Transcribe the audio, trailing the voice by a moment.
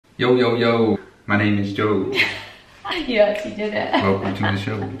Yo, yo, yo. My name is Joe. You actually did it. Welcome to the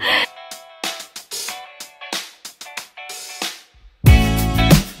show.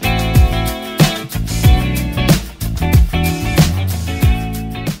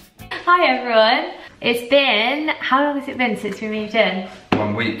 Hi everyone. It's been, how long has it been since we moved in?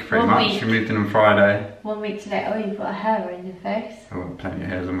 1 week, pretty much. We moved in on Friday. 1 week today. Oh, you've got a hair in your face. I've got plenty of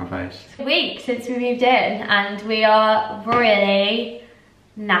hairs on my face. A week since we moved in and we are really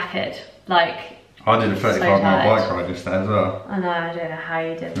knackered. Like, I did a 35-mile bike ride yesterday as well. I know, I don't know how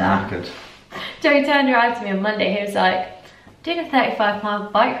you did that. Knackered. Joe turned around to me on Monday, he was like, doing a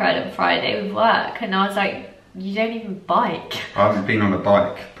 35-mile bike ride on Friday with work. And I was like, you don't even bike. I haven't been on a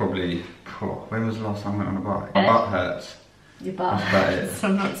bike probably, when was the last time I went on a bike? My butt hurts. Your butt hurts.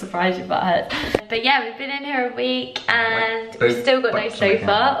 I'm not surprised your butt hurts. But yeah, we've been in here a week and we've still got no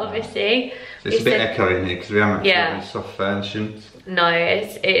sofa, obviously. So it's a bit echoey in here because we haven't got any soft furnishings. No,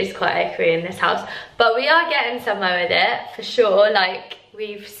 it is quite echoey in this house. But we are getting somewhere with it, for sure. Like,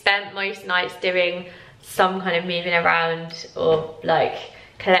 we've spent most nights doing some kind of moving around or like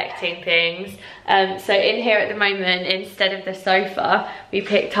collecting things. So in here at the moment, instead of the sofa, we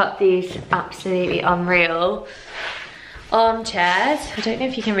picked up these absolutely unreal armchairs. I don't know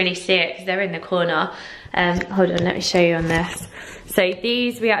if you can really see it because they're in the corner. Hold on, let me show you on this. So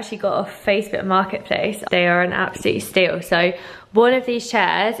these we actually got off Facebook Marketplace. They are an absolute steal. So one of these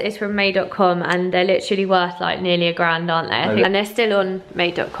chairs is from May.com and they're literally worth like nearly £1,000, aren't they? And they're still on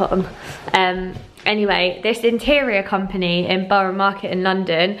May.com. Anyway, this interior company in Borough Market in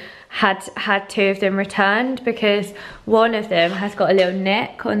London had 2 of them returned because one of them has got a little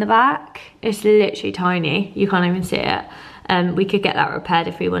nick on the back. It's literally tiny, you can't even see it. We could get that repaired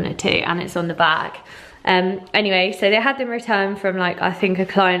if we wanted to, and it's on the back. Anyway, so they had them returned from like, I think a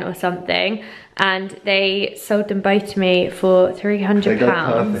client or something, and they sold them both to me for £300. They go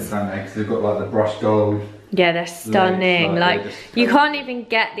perfect, don't they? Because they've got like the brushed gold. Yeah, they're stunning. Like you can't even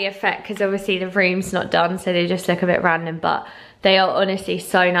get the effect because obviously the room's not done, so they just look a bit random, but they are honestly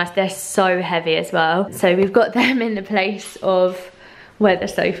so nice. They're so heavy as well. So we've got them in the place of where the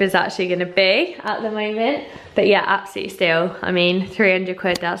sofa's actually gonna be at the moment. But yeah, absolutely steal. I mean, 300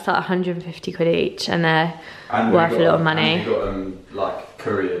 quid, that's like 150 quid each, and they're worth a lot of money. And we got them like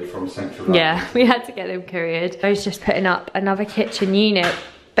couriered from Central London. Yeah, we had to get them couriered. I was just putting up another kitchen unit.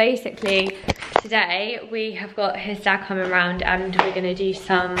 Basically, today we have got his dad coming around and we're gonna do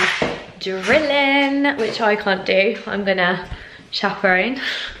some drilling, which I can't do. I'm gonna chaperone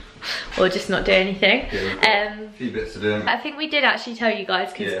or just not do anything. Yeah, a few bits to do. I think we did actually tell you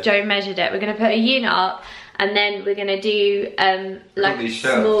guys because Joe measured it. We're gonna put a unit up and then we're gonna do like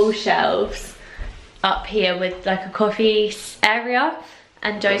small shelves up here with like a coffee area,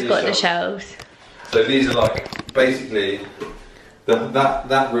 and Joe's got the shelves. So these are like basically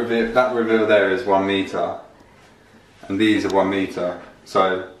that reveal there is 1 metre and these are 1 metre.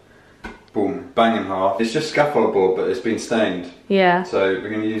 So boom, bang in half. It's just scaffold board, but it's been stained. Yeah. So we're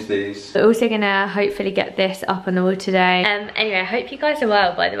gonna use these. We're also gonna hopefully get this up on the wall today. Anyway, I hope you guys are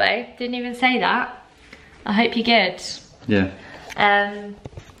well, by the way. Didn't even say that. I hope you're good. Yeah. And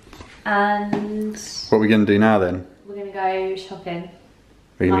what are we gonna do now then? We're gonna go shopping.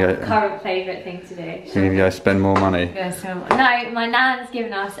 My current favourite thing to do. We're gonna go spend more money. No, my nan's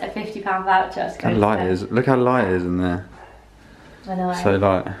given us a £50 voucher. Look how light it is. Look how light it is in there. I know. So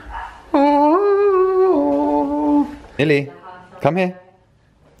light. Oh. Millie, come here.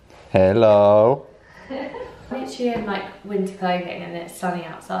 Hello. Literally in like winter clothing and it's sunny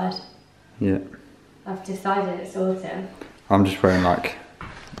outside. Yeah. I've decided it's autumn. I'm just wearing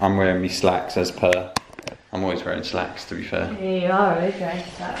I'm wearing me slacks as per. I'm always wearing slacks, to be fair. Yeah, you are always wearing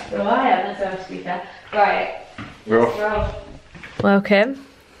slacks. Well, I am as well, to be fair. Right, we're off. Welcome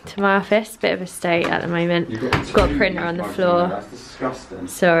to my office. Bit of a state at the moment. Got a printer on the floor. That's disgusting.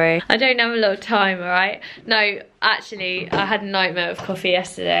 Sorry. I don't have a lot of time, alright? No, actually, I had a nightmare of coffee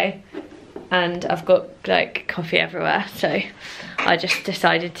yesterday. And I've got like coffee everywhere, so I just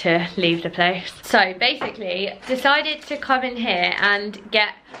decided to leave the place. So basically, decided to come in here and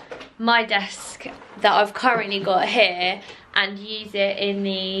get my desk that I've currently got here and use it in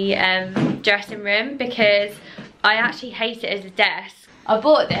the dressing room because I actually hate it as a desk. I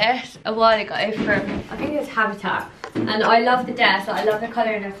bought this a while ago from, I think it was Habitat, and I love the desk, I love the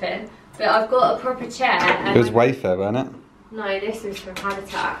colour and everything, but I've got a proper chair. And it was Wayfair, wasn't it? No, this was from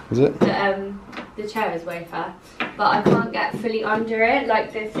Habitat. Is it? The chair is Wayfair, but I can't get fully under it,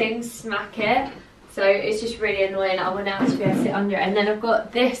 like the things smack it, so it's just really annoying. I want to actually be able to sit under it. And then I've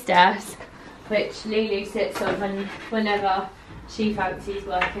got this desk, which Lulu sits on whenever she fancies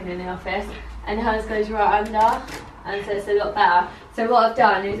working in the office. and hers goes right under, and so it's a lot better. So what I've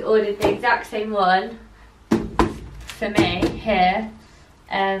done is ordered the exact same one for me here,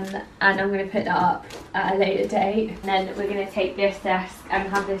 and I'm going to put that up at a later date. And then we're going to take this desk and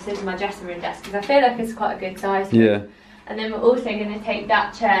have this as my dressing room desk, because I feel like it's quite a good size. Yeah. And then we're also going to take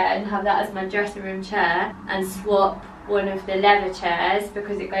that chair and have that as my dressing room chair, and swap one of the leather chairs,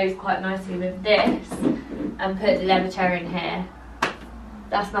 because it goes quite nicely with this, and put the leather chair in here.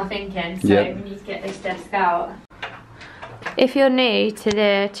 That's my thinking, so we need to get this desk out. If you're new to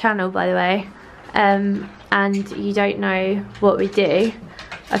the channel, by the way, and you don't know what we do,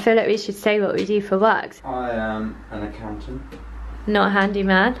 I feel like we should say what we do for work. I am an accountant. Not a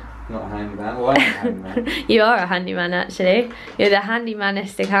handyman. Not a handyman. Well, I am a handyman. You are a handyman, actually. You're the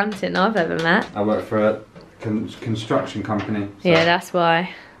handymanest accountant I've ever met. I work for a construction company. So yeah, that's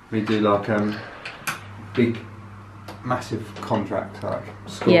why. We do like big, massive contracts, like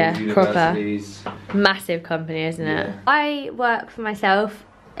schools, universities. Proper. Massive company, isn't it? I work for myself,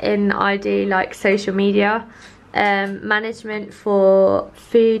 and I do like social media management for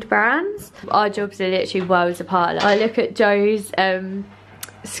food brands. Our jobs are literally worlds apart. Like, I look at Joe's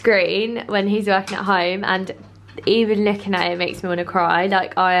screen when he's working at home, and even looking at it makes me want to cry.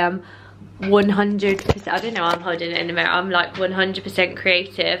 Like, I am 100%, I don't know, I'm holding it in the mirror, I'm like 100%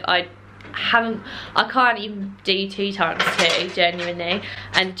 creative. I can't even do 2 times 2, genuinely.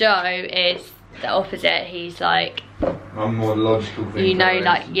 And Joe is the opposite. He's like, I'm more logical thinker, you know,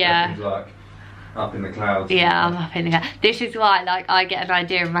 like, yeah, like up in the clouds. Yeah, I'm up in the clouds. This is why, like, I get an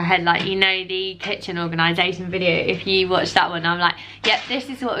idea in my head, like, you know, the kitchen organisation video, if you watch that one, I'm like, yep, this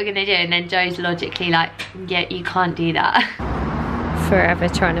is what we're gonna do, and then Joe's logically like, yeah, you can't do that. Forever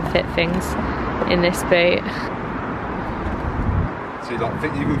trying to fit things in this boot. See, like,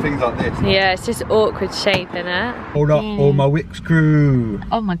 even things like this. Like, yeah, it's just awkward shape, innit? Hold up, all my Wix crew.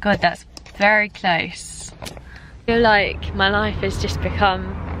 Oh my god, that's very close. I feel like my life has just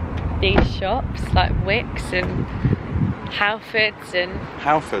become these shops, like Wix and Halfords and...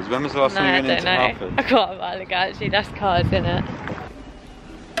 Halfords? When was the last time you went into Halfords? I got a while ago, actually. That's cars, isn't it?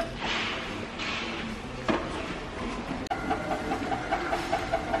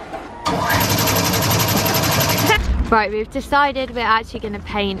 Right, we've decided we're actually going to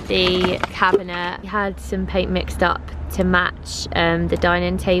paint the cabinet. We had some paint mixed up to match the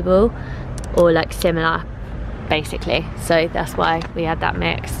dining table, or like similar, basically. So that's why we had that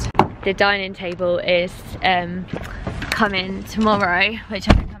mixed. The dining table is coming tomorrow, which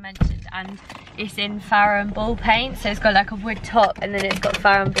I think I mentioned, and it's in Farrow and Ball paint. So it's got like a wood top, and then it's got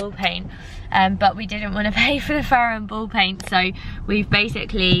Farrow and Ball paint. But we didn't want to pay for the Farrow and Ball paint, so we've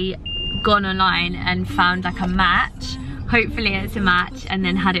basically gone online and found like a match. Hopefully it's a match, and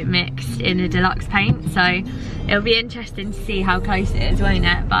then had it mixed in a deluxe paint. So it'll be interesting to see how close it is, won't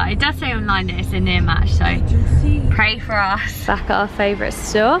it? But it does say online that it's a near match, so pray for us. Back at our favourite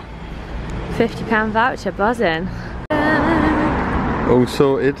store. £50 voucher buzzing. All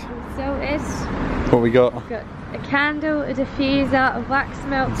sorted. Sorted. What we got? We've got a candle, a diffuser, a wax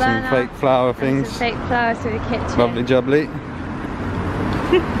melt burner, some fake flower things. Some fake flowers for the kitchen. Lovely jubbly.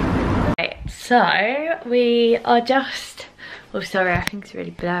 Right, so we are just, oh sorry, I think it's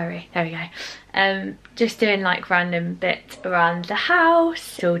really blurry. There we go. Just doing like random bits around the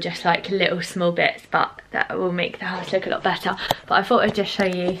house. It's all just like little small bits, but that will make the house look a lot better. But I thought I'd just show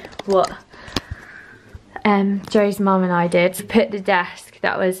you what Joe's mum and I did. We put the desk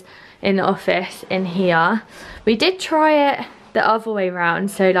that was in the office in here. We did try it the other way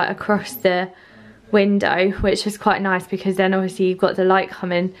around, so like across the window, which was quite nice, because then obviously you've got the light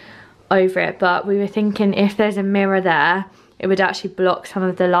coming over it. But we were thinking if there's a mirror there, it would actually block some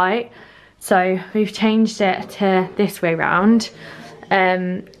of the light. So we've changed it to this way round,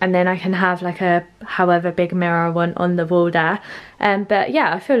 and then I can have like a however big mirror I want on the wall there. But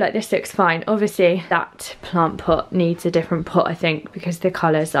yeah, I feel like this looks fine. Obviously that plant pot needs a different pot, I think, because the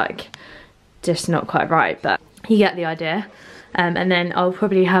colour's like just not quite right, but you get the idea. And then I'll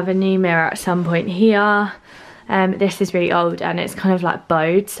probably have a new mirror at some point here. This is really old and it's kind of like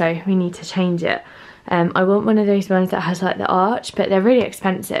bowed, so we need to change it. I want one of those ones that has like the arch, but they're really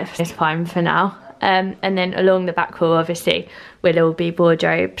expensive. It's fine for now. And then along the back wall, obviously, will all be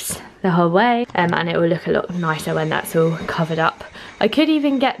wardrobes the whole way, and it will look a lot nicer when that's all covered up. I could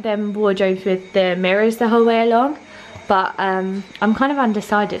even get them wardrobes with the mirrors the whole way along, but I'm kind of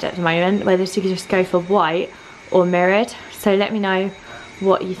undecided at the moment whether to just go for white or mirrored. So let me know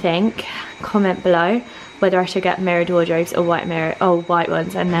what you think. Comment below whether I should get mirrored wardrobes or white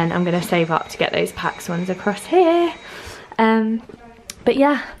ones, and then I'm gonna save up to get those Pax ones across here. But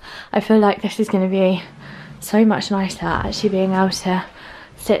yeah, I feel like this is gonna be so much nicer, actually being able to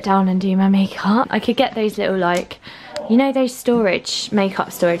sit down and do my makeup. I could get those little, like, you know those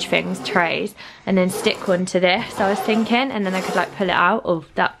makeup storage things, trays, and then stick one to this, I was thinking, and then I could like pull it out. Oh,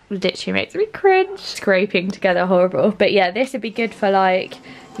 that literally makes me cringe. Scraping together, horrible. But yeah, this would be good for like,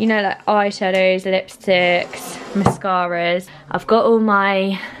 you know, like eyeshadows, lipsticks, mascaras. I've got all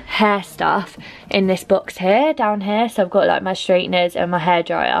my hair stuff in this box here, down here. So I've got like my straighteners and my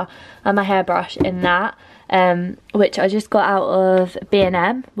hairdryer and my hairbrush in that, which I just got out of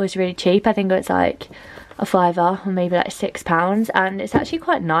B&M, was really cheap. I think it was like a £5 or maybe like £6, and it's actually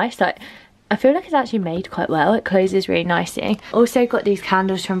quite nice. Like, I feel like it's actually made quite well. It closes really nicely. Also got these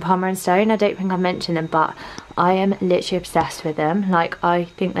candles from Palmer & Stone. I don't think I've mentioned them, but I am literally obsessed with them. Like, I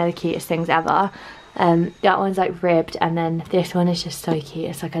think they're the cutest things ever. That one's like ribbed, and then this one is just so cute.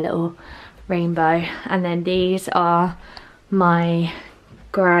 It's like a little rainbow. And then these are my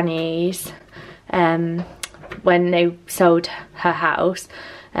granny's when they sold her house.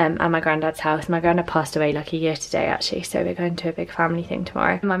 And my granddad's house. My granddad passed away like a year today actually, so we're going to a big family thing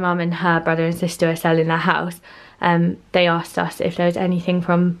tomorrow. My mum and her brother and sister are selling their house. They asked us if there was anything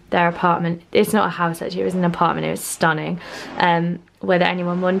from their apartment. It's not a house actually, it was an apartment, it was stunning. Whether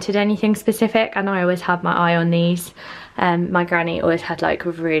anyone wanted anything specific, and I always had my eye on these. My granny always had like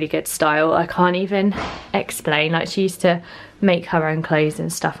really good style. I can't even explain. Like, she used to make her own clothes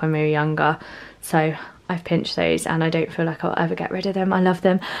and stuff when we were younger, so I've pinched those and I don't feel like I'll ever get rid of them. I love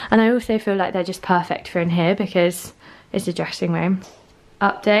them, and I also feel like they're just perfect for in here because it's a dressing room.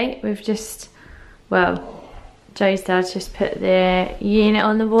 Update, we've just, well, Joe's dad's just put the unit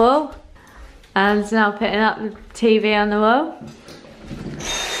on the wall and now putting up the TV on the wall.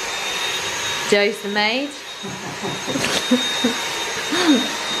 Joe's the maid.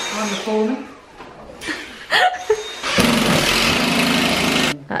 I'm the foreman.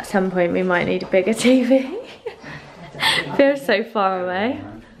 At some point we might need a bigger TV. Feels so far away.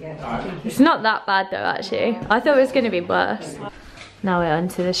 It's not that bad though actually. I thought it was going to be worse. Now we're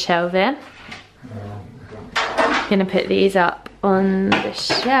onto the shelving. Gonna put these up on the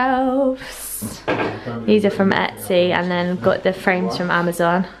shelves. These are from Etsy, and then got the frames from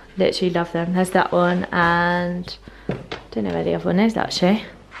Amazon. Literally love them. There's that one, and don't know where the other one is actually.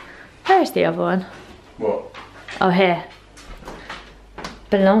 Where is the other one? What? Oh, here.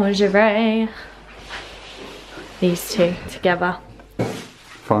 Lingerie. These two together.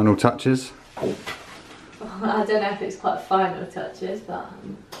 Final touches. I don't know if it's quite final touches, but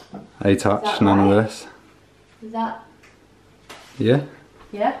A touch, none right? of this. Is that? Yeah,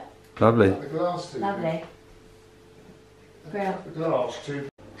 Yeah. lovely. The glass too. Lovely. Brilliant. The glass too.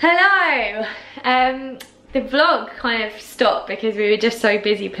 Hello! The vlog kind of stopped because we were just so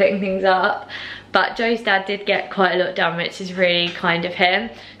busy putting things up, but Joe's dad did get quite a lot done, which is really kind of him.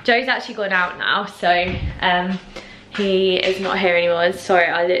 Joe's actually gone out now, so he is not here anymore. Sorry,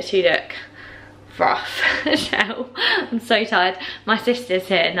 I literally look rough. Shell. I'm so tired. My sister's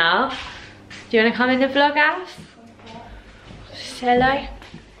here now. Do you want to come in the vlog, Alf? Say hello.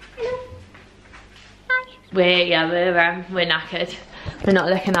 We're knackered. We're not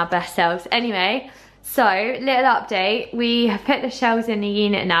looking our best selves. Anyway, so little update. We have put the shelves in the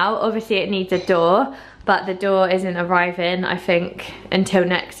unit now. Obviously it needs a door, but the door isn't arriving, I think, until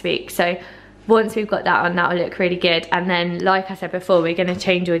next week. So once we've got that on, that'll look really good. And then, like I said before, we're gonna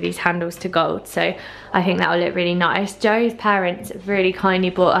change all these handles to gold. So I think that'll look really nice. Joe's parents really kindly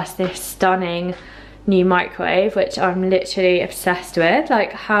bought us this stunning new microwave, which I'm literally obsessed with.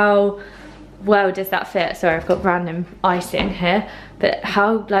 Like, how well does that fit? Sorry, I've got random icing here, but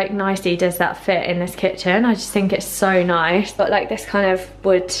how like nicely does that fit in this kitchen? I just think it's so nice. Got like this kind of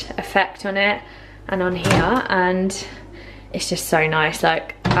wood effect on it and on here, and it's just so nice.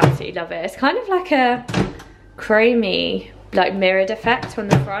 Like, absolutely love it. It's kind of like a chromey, like mirrored effect on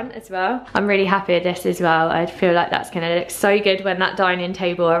the front as well. I'm really happy with this as well. I feel like that's gonna look so good when that dining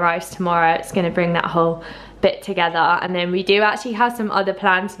table arrives tomorrow. It's gonna bring that whole bit together. And then we do actually have some other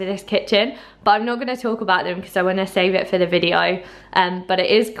plans for this kitchen, but I'm not going to talk about them because I want to save it for the video. But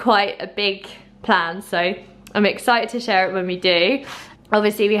it is quite a big plan, so I'm excited to share it when we do.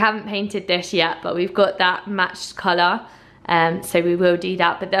 Obviously we haven't painted this yet, but we've got that matched colour, so we will do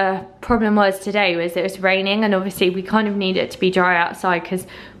that. But the problem was today was it was raining, and obviously we kind of need it to be dry outside because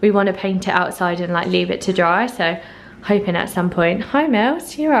we want to paint it outside and like leave it to dry. So hoping at some point. Hi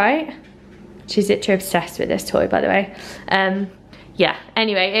Mills, you alright? She's literally obsessed with this toy, by the way. Yeah,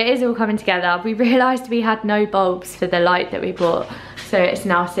 anyway, it is all coming together. We realised we had no bulbs for the light that we bought, so it's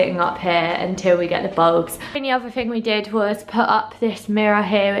now sitting up here until we get the bulbs. The only other thing we did was put up this mirror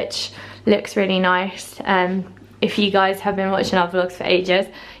here, which looks really nice. If you guys have been watching our vlogs for ages,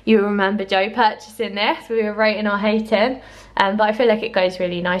 you remember Joe purchasing this. We were rating or hating. but I feel like it goes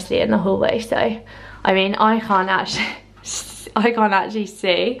really nicely in the hallway. So I mean, I can't actually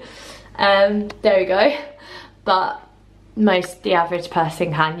see. There we go. But the average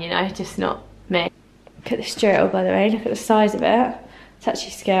person can, you know, just not me. Look at this drill, by the way. Look at the size of it. It's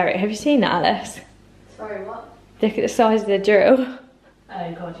actually scary. Have you seen that, Alice? Sorry, what? Look at the size of the drill.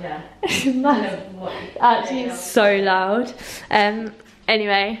 Oh god, yeah. It's massive. Actually, it's so loud.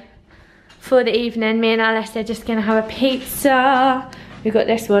 Anyway, for the evening, me and Alice are just gonna have a pizza. We got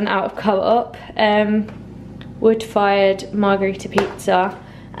this one out of Co-op, wood-fired margherita pizza,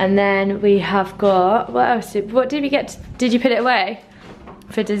 and then we have got, what else? What did we get? Did you put it away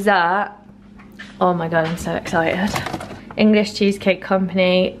for dessert? Oh my god, I'm so excited. English Cheesecake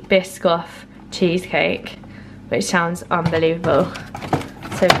Company Biscoff cheesecake, which sounds unbelievable.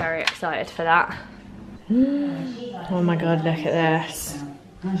 So very excited for that. Oh my god, look at this.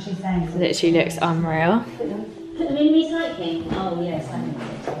 Literally looks unreal. Put them in recycling? Oh yes, I know.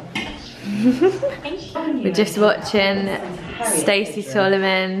 We're just watching Stacey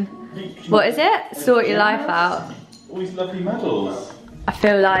Solomon. What is it? Sort Your Life Out. All these lovely medals. I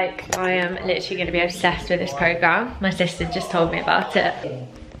feel like I am literally going to be obsessed with this programme. My sister just told me about it.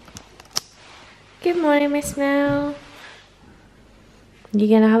 Good morning, Miss Mel. You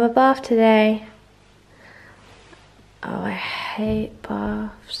gonna have a bath today? Oh, I hate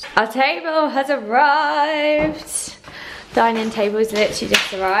baths. Our table has arrived. Dining table's literally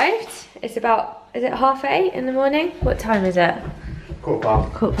just arrived. It's about, is it 8:30 in the morning? What time is it?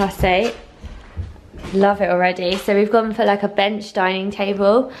 8:15. Love it already. So we've gone for like a bench dining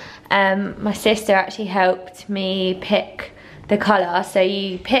table. My sister actually helped me pick the colour. So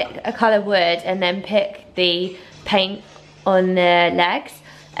you pick a colour wood and then pick the paint on the legs.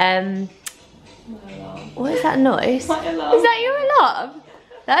 What is that noise? Is that your alarm?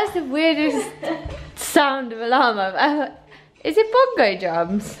 That's the weirdest sound of alarm I've ever... Is it bongo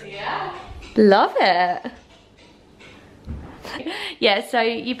drums? Yeah. Love it. Yeah, so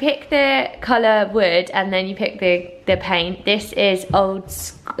you pick the colour wood and then you pick the paint. This is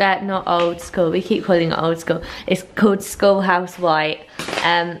not old school, we keep calling it old school. It's called Schoolhouse White.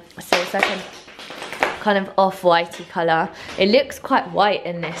 So it's like a kind of off-whitey colour. It looks quite white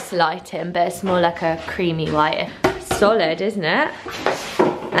in this lighting, but it's more like a creamy white. Solid, isn't it?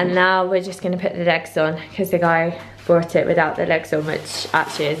 And now we're just going to put the legs on because the guy brought it without the legs on, which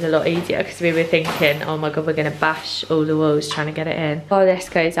actually is a lot easier because we were thinking, oh my god, we're going to bash all the walls trying to get it in. While this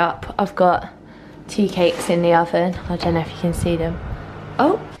goes up, I've got 2 cakes in the oven. I don't know if you can see them.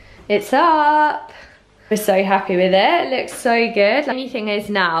 Oh, it's up. We're so happy with it. It looks so good. The only thing is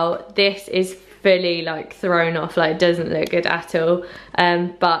now, this is fully like thrown off, like it doesn't look good at all.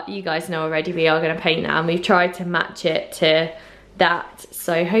 But you guys know already we are going to paint now, and we've tried to match it to that.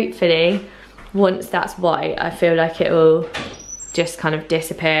 So hopefully once that's white, I feel like it will just kind of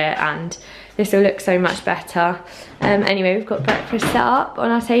disappear and this will look so much better. Anyway, we've got breakfast set up on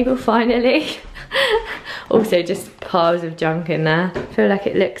our table finally. Also just piles of junk in there. I feel like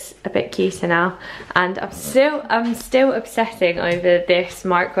it looks a bit cuter now. And I'm still obsessing over this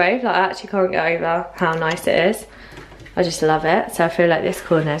microwave. Like I actually can't get over how nice it is. I just love it. So I feel like this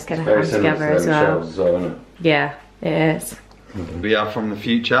corner is going to come together as well. Isn't it? Yeah, it is. We are from the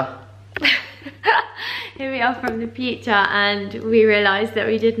future. Here we are from the future, and we realised that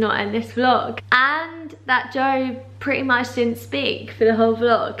we did not end this vlog and that Joe pretty much didn't speak for the whole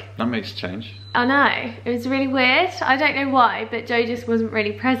vlog. That makes a change. I know, it was really weird. I don't know why, but Joe just wasn't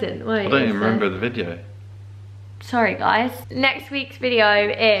really present. I don't even remember the video. Sorry guys. Next week's video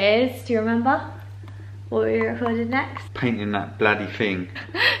is, do you remember what we recorded next? Painting that bloody thing.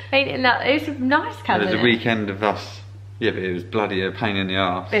 Painting that, it was a nice cabinet. It was a weekend of us. Yeah, but it was bloody a pain in the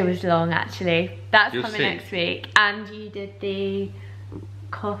arse. It was long actually. That's You'll coming see. next week. And you did the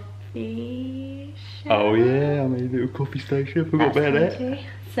coffee shop. Oh yeah, I made a little coffee station. Forgot about that.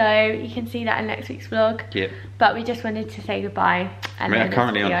 So you can see that in next week's vlog. Yep. But we just wanted to say goodbye. And We are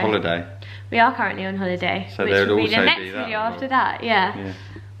currently on holiday. We are currently on holiday. So which there will would be the also next be that video vlog. after that. Yeah. Yeah.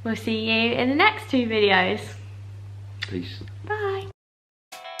 We'll see you in the next 2 videos. Peace. Bye.